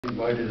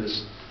invited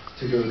us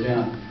to go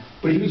down.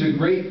 But he was a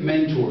great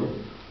mentor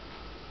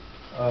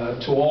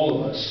to all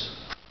of us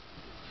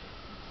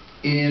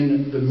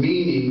in the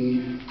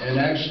meaning, and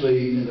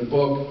actually in the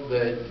book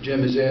that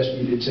Jim has asked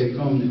me to take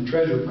home, The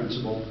Treasure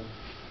Principle,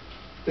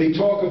 they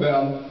talk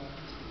about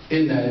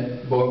in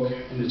that book,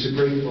 and it's a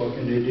great book,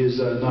 and it is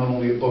not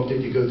only a book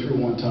that you go through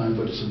one time,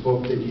 but it's a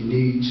book that you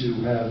need to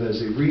have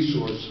as a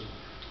resource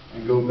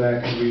and go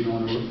back and read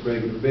on a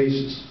regular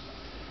basis.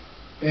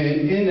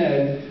 And in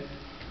that,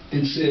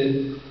 it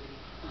said,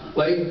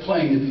 like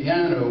playing the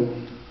piano,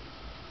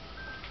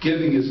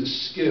 giving is a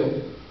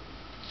skill,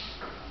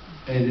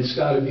 and it's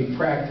got to be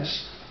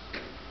practiced.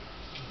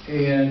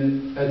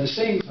 And at the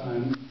same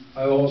time,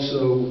 I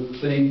also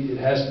think it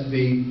has to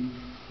be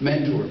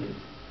mentored.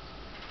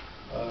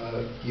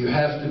 You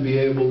have to be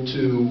able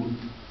to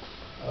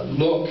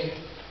look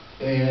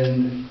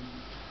and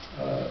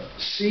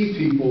see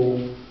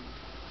people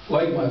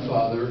like my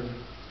father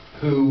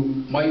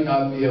who might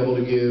not be able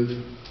to give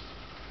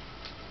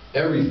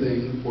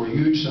everything or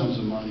huge sums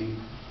of money,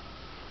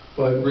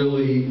 but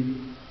really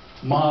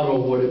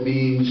model what it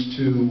means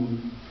to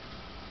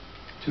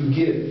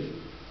give.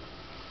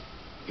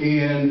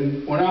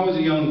 And when I was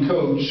a young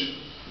coach,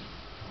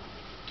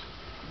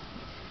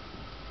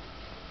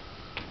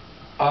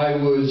 I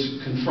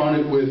was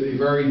confronted with a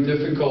very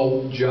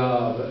difficult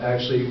job.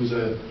 Actually, it was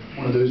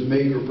one of those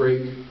make or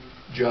break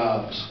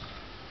jobs.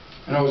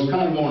 And I was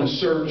kind of on a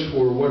search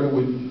for what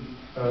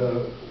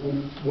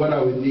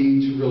I would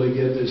need to really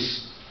get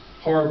this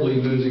horribly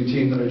losing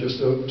team that I just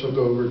took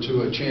over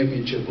to a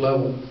championship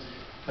level.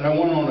 And I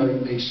went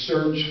on a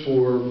search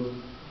for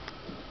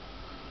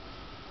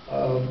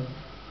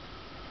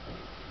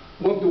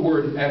what the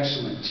word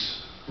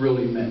excellence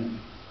really meant,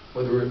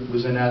 whether it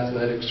was in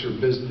athletics or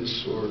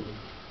business or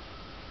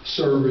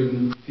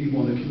serving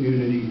people in the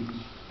community.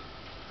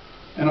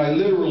 And I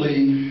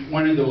literally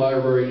went into the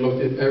library and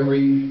looked at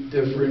every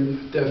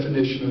different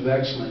definition of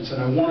excellence,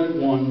 and I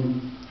wanted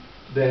one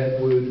that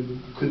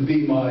could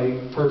be my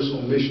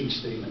personal mission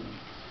statement.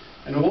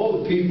 And of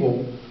all the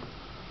people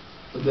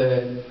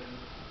that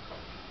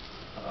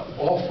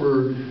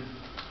offered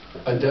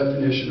a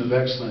definition of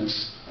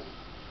excellence,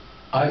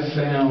 I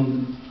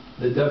found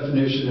the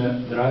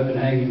definition that I've been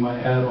hanging my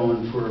hat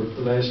on for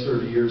the last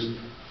 30 years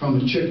from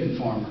a chicken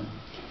farmer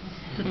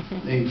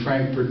named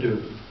Frank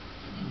Perdue.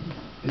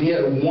 And he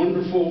had a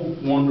wonderful,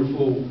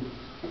 wonderful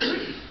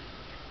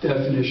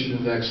definition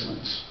of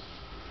excellence.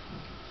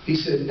 He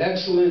said,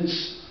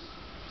 excellence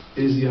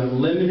is the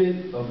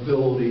unlimited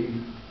ability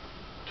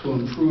to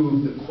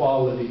improve the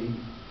quality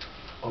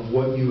of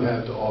what you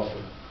have to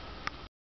offer.